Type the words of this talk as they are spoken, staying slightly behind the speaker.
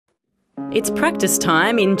It's practice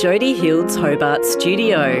time in Jodie Hild's Hobart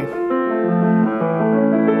studio.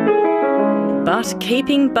 But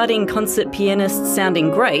keeping budding concert pianists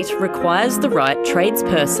sounding great requires the right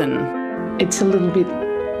tradesperson. It's a little bit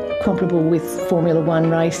comparable with Formula One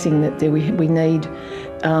racing, that we need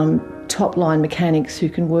top-line mechanics who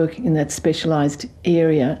can work in that specialised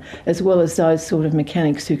area, as well as those sort of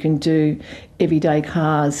mechanics who can do everyday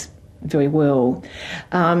cars very well.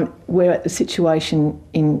 We're at the situation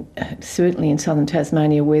certainly in southern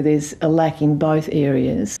Tasmania where there's a lack in both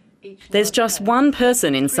areas. There's just one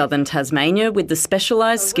person in southern Tasmania with the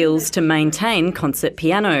specialised skills to maintain concert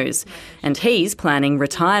pianos, and he's planning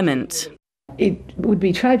retirement. It would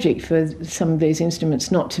be tragic for some of these instruments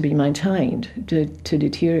not to be maintained, to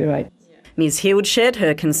deteriorate. Ms Hild shared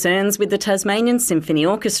her concerns with the Tasmanian Symphony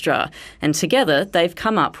Orchestra, and together they've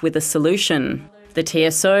come up with a solution. The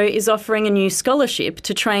TSO is offering a new scholarship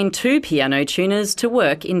to train 2 piano tuners to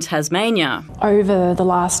work in Tasmania. Over the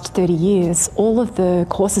last 30 years, all of the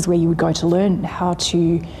courses where you would go to learn how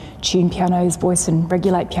to tune pianos, voice and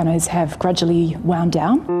regulate pianos have gradually wound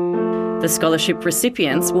down. The scholarship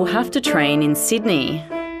recipients will have to train in Sydney.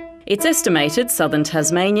 It's estimated southern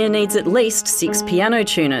Tasmania needs at least 6 piano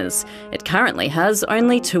tuners. It currently has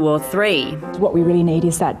only 2 or 3. What we really need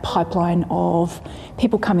is that pipeline of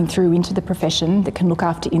people coming through into the profession that can look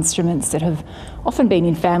after instruments that have often been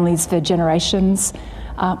in families for generations,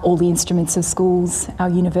 all the instruments of schools, our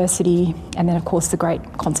university, and then of course the great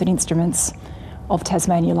concert instruments of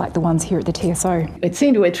Tasmania like the ones here at the TSO. It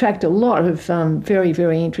seemed to attract a lot of very,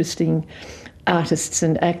 very interesting artists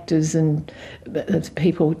and actors and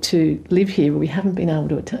people to live here. We haven't been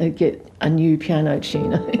able to get a new piano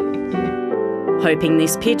tuner. Hoping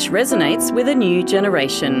this pitch resonates with a new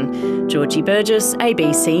generation. Georgie Burgess,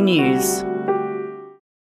 ABC News.